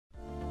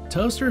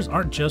Toasters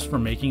aren't just for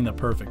making the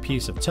perfect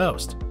piece of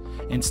toast.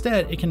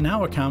 Instead, it can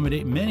now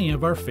accommodate many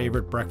of our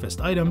favorite breakfast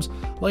items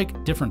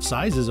like different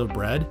sizes of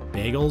bread,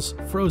 bagels,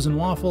 frozen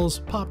waffles,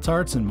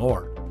 Pop-Tarts, and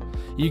more.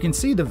 You can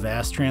see the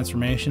vast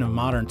transformation of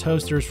modern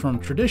toasters from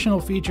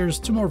traditional features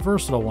to more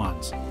versatile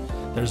ones.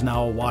 There's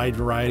now a wide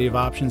variety of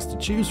options to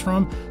choose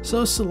from,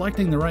 so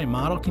selecting the right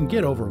model can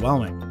get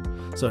overwhelming.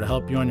 So to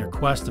help you on your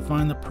quest to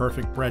find the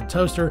perfect bread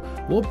toaster,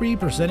 we'll be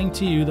presenting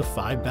to you the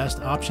 5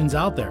 best options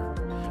out there.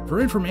 For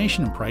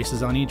information and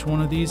prices on each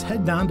one of these,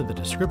 head down to the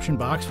description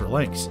box for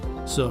links.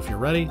 So if you're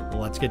ready,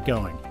 let's get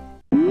going.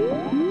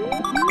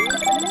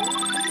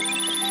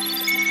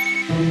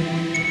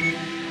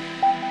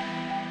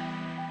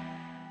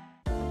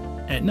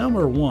 At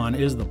number 1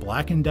 is the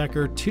Black &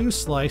 Decker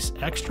 2-slice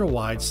extra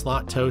wide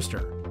slot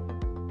toaster.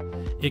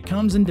 It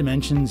comes in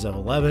dimensions of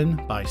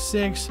 11 by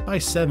 6 by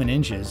 7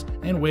 inches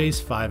and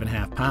weighs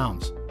 5.5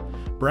 pounds.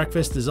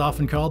 Breakfast is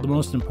often called the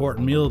most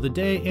important meal of the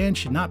day and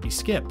should not be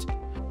skipped.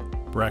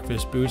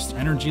 Breakfast boosts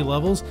energy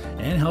levels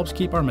and helps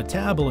keep our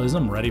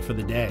metabolism ready for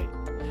the day.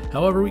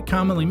 However, we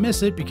commonly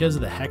miss it because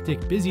of the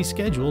hectic, busy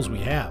schedules we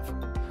have.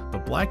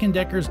 But Black &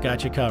 Decker's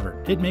got you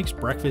covered. It makes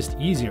breakfast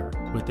easier.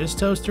 With this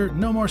toaster,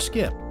 no more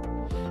skip.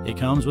 It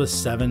comes with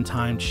 7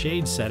 timed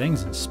shade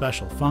settings and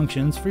special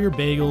functions for your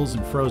bagels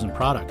and frozen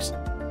products.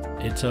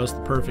 It toasts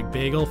the perfect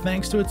bagel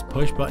thanks to its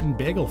push-button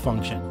bagel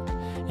function.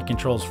 It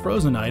controls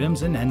frozen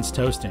items and ends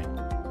toasting.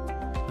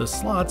 The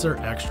slots are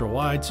extra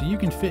wide so you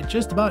can fit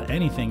just about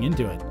anything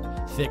into it.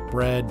 Thick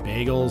bread,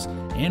 bagels,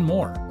 and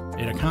more.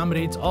 It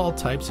accommodates all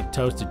types of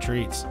toasted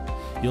treats.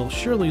 You'll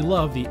surely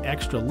love the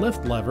extra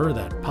lift lever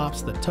that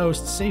pops the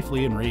toast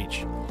safely in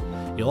reach.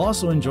 You'll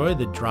also enjoy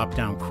the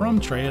drop-down crumb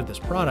tray of this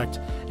product,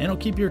 and it'll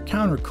keep your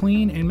counter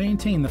clean and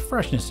maintain the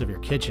freshness of your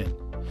kitchen.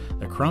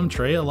 The crumb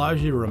tray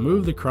allows you to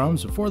remove the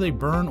crumbs before they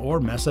burn or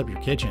mess up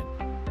your kitchen.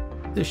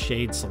 The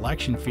shade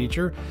selection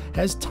feature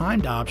has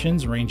timed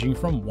options ranging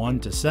from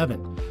 1 to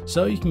 7,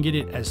 so you can get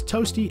it as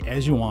toasty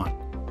as you want.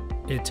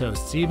 It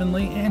toasts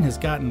evenly and has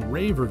gotten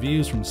rave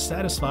reviews from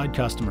satisfied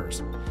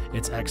customers.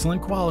 It's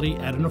excellent quality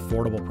at an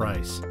affordable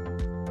price.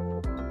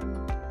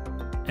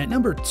 At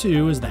number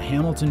 2 is the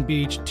Hamilton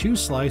Beach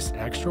 2-slice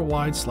extra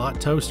wide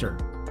slot toaster.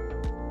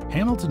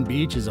 Hamilton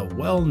Beach is a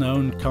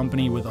well-known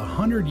company with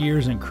 100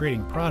 years in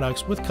creating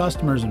products with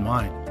customers in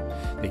mind.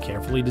 They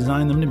carefully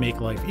design them to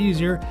make life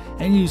easier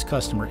and use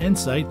customer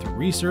insight through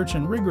research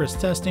and rigorous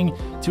testing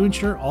to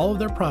ensure all of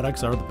their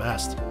products are the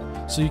best.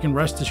 So you can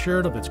rest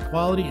assured of its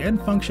quality and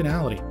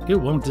functionality. It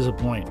won't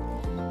disappoint.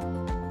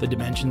 The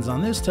dimensions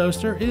on this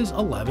toaster is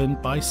 11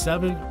 by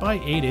 7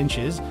 by 8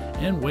 inches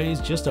and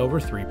weighs just over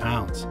 3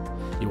 pounds.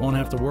 You won't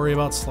have to worry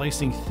about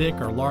slicing thick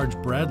or large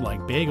bread like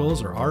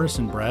bagels or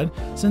artisan bread,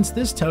 since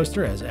this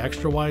toaster has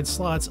extra wide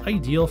slots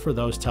ideal for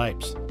those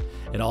types.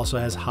 It also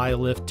has high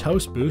lift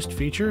toast boost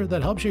feature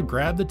that helps you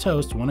grab the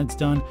toast when it's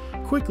done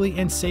quickly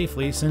and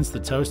safely, since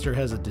the toaster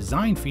has a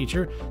design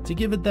feature to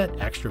give it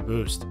that extra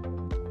boost.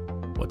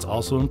 What's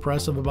also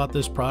impressive about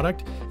this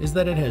product is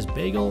that it has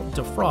bagel,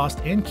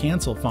 defrost, and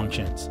cancel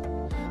functions.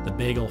 The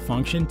bagel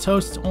function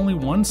toasts only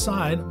one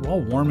side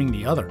while warming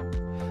the other.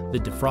 The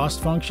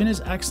defrost function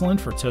is excellent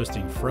for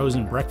toasting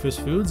frozen breakfast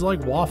foods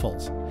like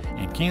waffles,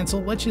 and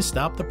cancel lets you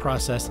stop the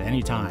process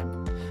anytime.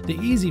 The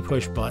easy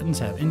push buttons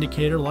have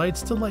indicator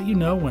lights to let you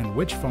know when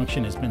which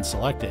function has been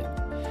selected.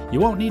 You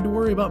won't need to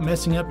worry about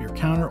messing up your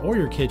counter or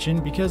your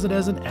kitchen because it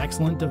has an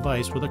excellent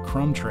device with a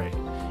crumb tray.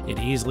 It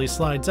easily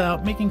slides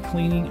out, making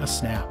cleaning a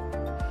snap.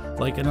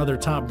 Like another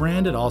top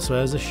brand, it also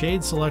has a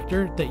shade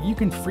selector that you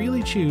can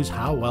freely choose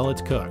how well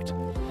it's cooked.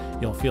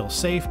 You'll feel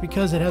safe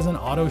because it has an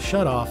auto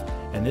shut-off,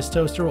 and this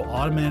toaster will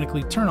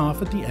automatically turn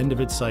off at the end of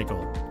its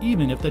cycle,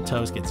 even if the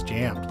toast gets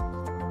jammed.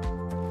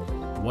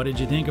 What did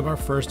you think of our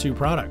first 2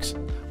 products?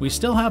 We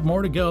still have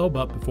more to go,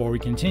 but before we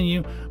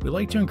continue, we'd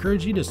like to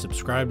encourage you to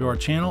subscribe to our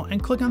channel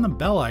and click on the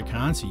bell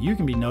icon so you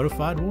can be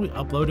notified when we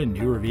upload a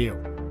new review.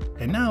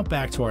 And now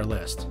back to our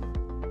list.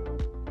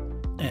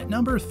 At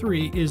number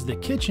 3 is the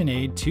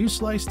KitchenAid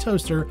 2-slice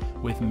toaster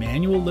with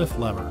manual lift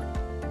lever.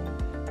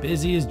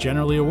 Busy is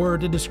generally a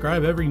word to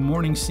describe every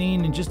morning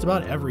scene in just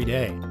about every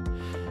day.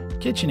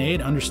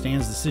 KitchenAid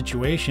understands the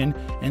situation,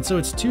 and so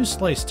its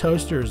 2-slice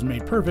toaster is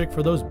made perfect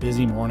for those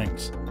busy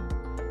mornings.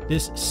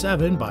 This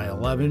 7 by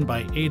 11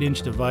 by 8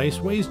 inch device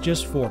weighs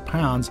just 4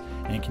 pounds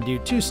and can do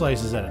 2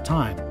 slices at a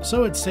time,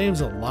 so it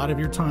saves a lot of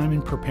your time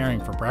in preparing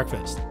for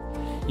breakfast.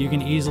 You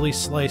can easily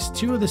slice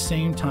 2 at the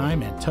same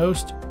time and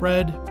toast,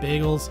 bread,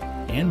 bagels,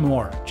 and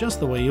more, just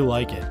the way you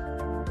like it.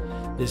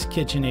 This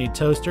KitchenAid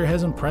toaster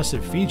has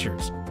impressive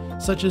features,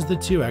 such as the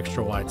 2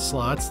 extra wide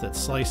slots that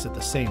slice at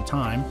the same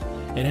time.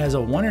 It has a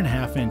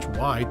 1.5 inch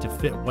wide to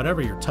fit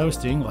whatever you're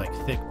toasting, like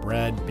thick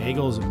bread,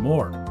 bagels, and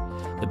more.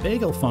 The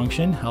bagel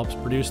function helps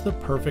produce the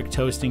perfect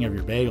toasting of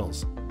your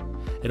bagels.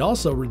 It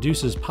also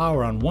reduces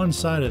power on one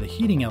side of the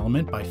heating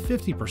element by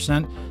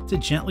 50% to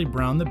gently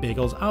brown the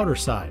bagel's outer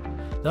side.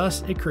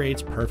 Thus, it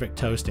creates perfect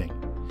toasting.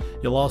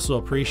 You'll also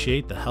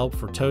appreciate the help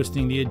for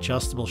toasting the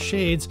adjustable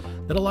shades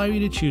that allow you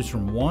to choose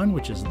from 1,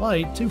 which is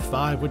light, to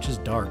 5, which is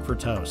dark for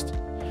toast.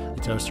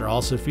 The toaster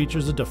also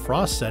features a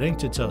defrost setting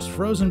to toast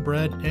frozen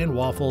bread and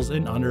waffles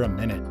in under a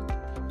minute.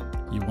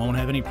 You won't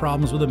have any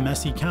problems with a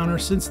messy counter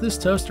since this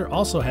toaster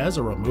also has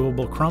a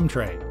removable crumb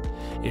tray.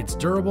 It's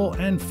durable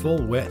and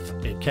full width.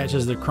 It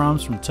catches the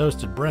crumbs from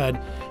toasted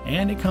bread,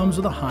 and it comes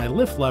with a high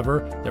lift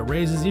lever that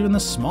raises even the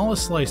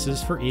smallest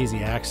slices for easy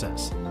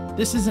access.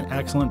 This is an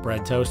excellent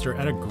bread toaster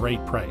at a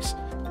great price,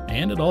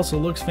 and it also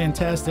looks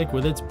fantastic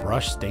with its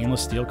brushed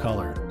stainless steel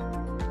color.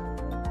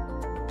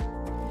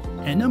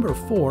 At number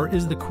 4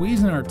 is the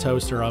Cuisinart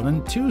Toaster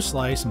Oven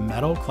 2-Slice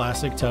Metal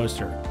Classic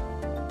Toaster.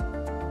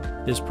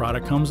 This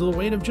product comes with a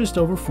weight of just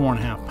over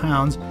 4.5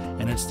 pounds,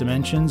 and its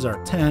dimensions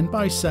are 10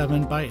 by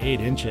 7 by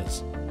 8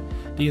 inches.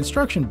 The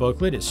instruction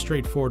booklet is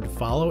straightforward to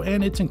follow,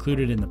 and it's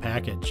included in the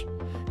package.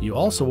 You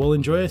also will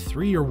enjoy a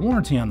 3-year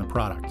warranty on the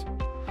product.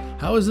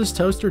 How is this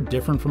toaster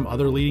different from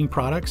other leading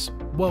products?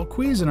 Well,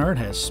 Cuisinart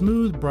has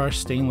smooth brushed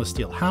stainless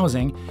steel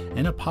housing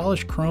and a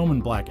polished chrome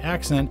and black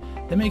accent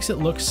that makes it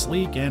look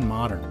sleek and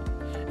modern.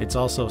 It's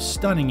also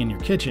stunning in your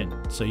kitchen,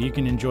 so you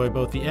can enjoy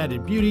both the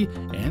added beauty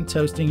and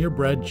toasting your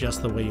bread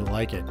just the way you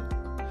like it.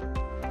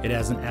 It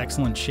has an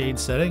excellent shade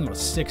setting with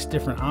 6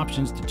 different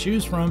options to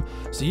choose from,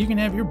 so you can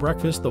have your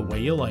breakfast the way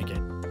you like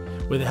it.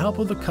 With the help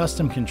of the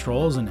custom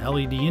controls and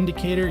LED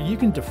indicator, you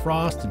can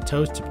defrost and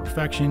toast to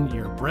perfection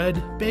your bread,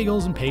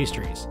 bagels, and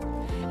pastries.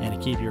 And to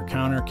keep your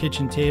counter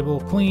kitchen table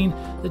clean,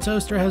 the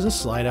toaster has a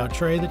slide-out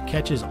tray that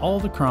catches all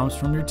the crumbs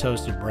from your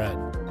toasted bread.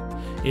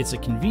 It's a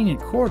convenient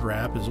cord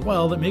wrap as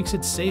well that makes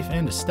it safe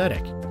and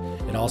aesthetic.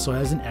 It also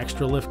has an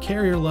extra lift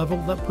carrier level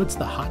that puts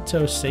the hot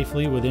toast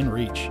safely within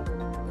reach.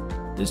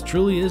 This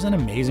truly is an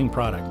amazing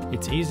product.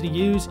 It's easy to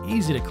use,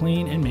 easy to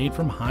clean, and made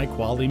from high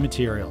quality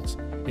materials.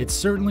 It's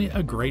certainly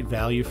a great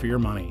value for your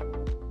money.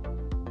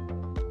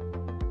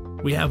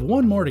 We have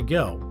one more to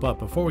go, but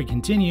before we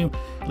continue,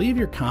 leave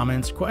your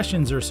comments,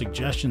 questions, or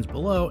suggestions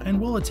below and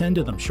we'll attend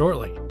to them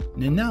shortly.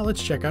 And now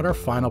let's check out our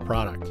final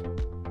product.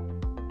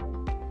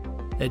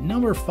 At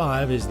number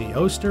 5 is the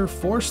Oster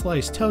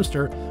 4-Slice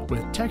Toaster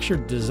with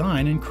textured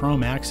design and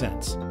chrome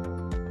accents.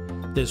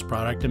 This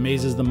product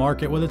amazes the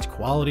market with its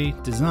quality,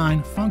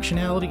 design,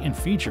 functionality, and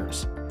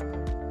features.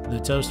 The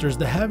toaster is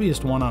the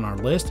heaviest one on our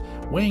list,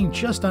 weighing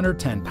just under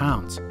 10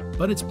 pounds,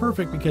 but it's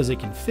perfect because it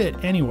can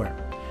fit anywhere.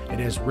 It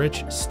has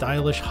rich,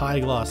 stylish,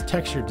 high-gloss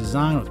textured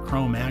design with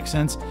chrome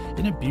accents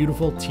in a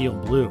beautiful teal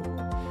blue.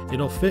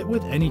 It'll fit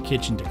with any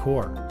kitchen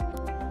decor.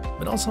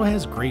 It also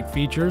has great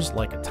features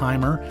like a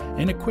timer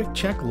and a quick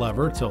check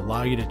lever to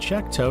allow you to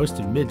check toast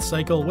in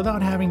mid-cycle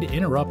without having to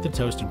interrupt the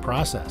toasting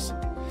process.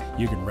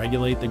 You can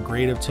regulate the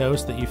grade of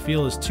toast that you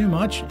feel is too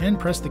much and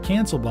press the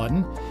cancel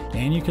button,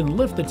 and you can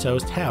lift the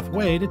toast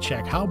halfway to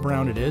check how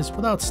brown it is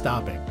without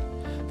stopping.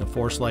 The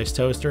 4-Slice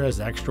toaster has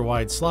extra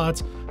wide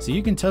slots so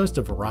you can toast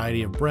a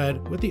variety of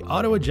bread with the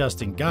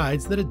auto-adjusting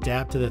guides that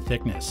adapt to the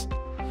thickness.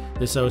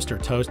 This Oster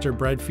toaster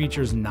bread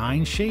features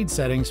 9 shade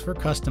settings for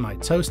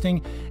customized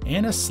toasting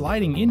and a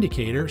sliding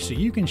indicator so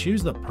you can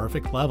choose the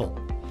perfect level.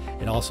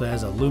 It also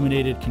has a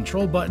illuminated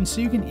control button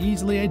so you can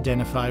easily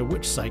identify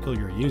which cycle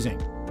you're using.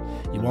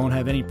 You won't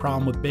have any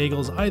problem with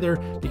bagels either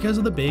because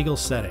of the bagel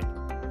setting.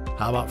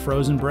 How about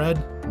frozen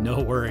bread? No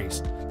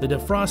worries. The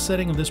defrost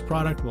setting of this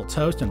product will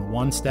toast in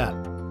one step.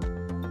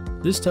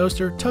 This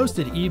toaster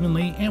toasted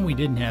evenly and we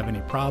didn't have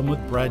any problem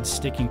with bread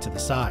sticking to the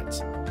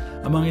sides.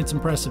 Among its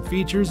impressive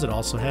features, it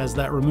also has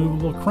that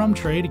removable crumb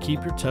tray to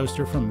keep your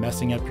toaster from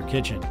messing up your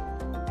kitchen.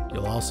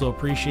 You'll also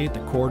appreciate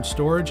the cord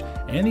storage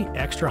and the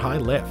extra high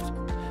lift.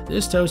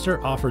 This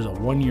toaster offers a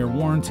 1-year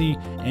warranty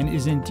and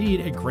is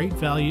indeed a great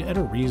value at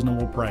a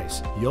reasonable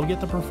price. You'll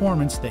get the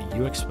performance that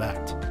you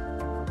expect.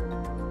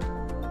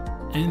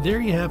 And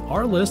there you have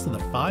our list of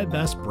the 5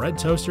 best bread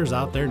toasters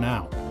out there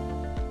now.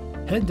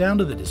 Head down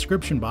to the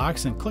description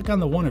box and click on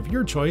the one of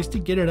your choice to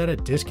get it at a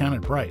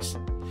discounted price.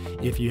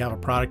 If you have a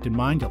product in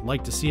mind you'd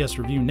like to see us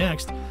review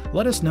next,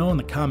 let us know in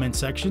the comment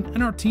section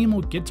and our team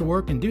will get to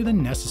work and do the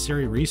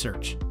necessary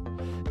research.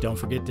 Don't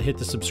forget to hit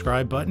the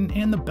subscribe button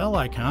and the bell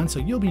icon so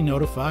you'll be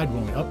notified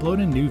when we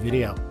upload a new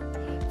video.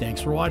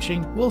 Thanks for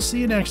watching. We'll see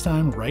you next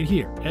time right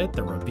here at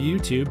the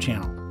ReviewTube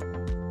channel.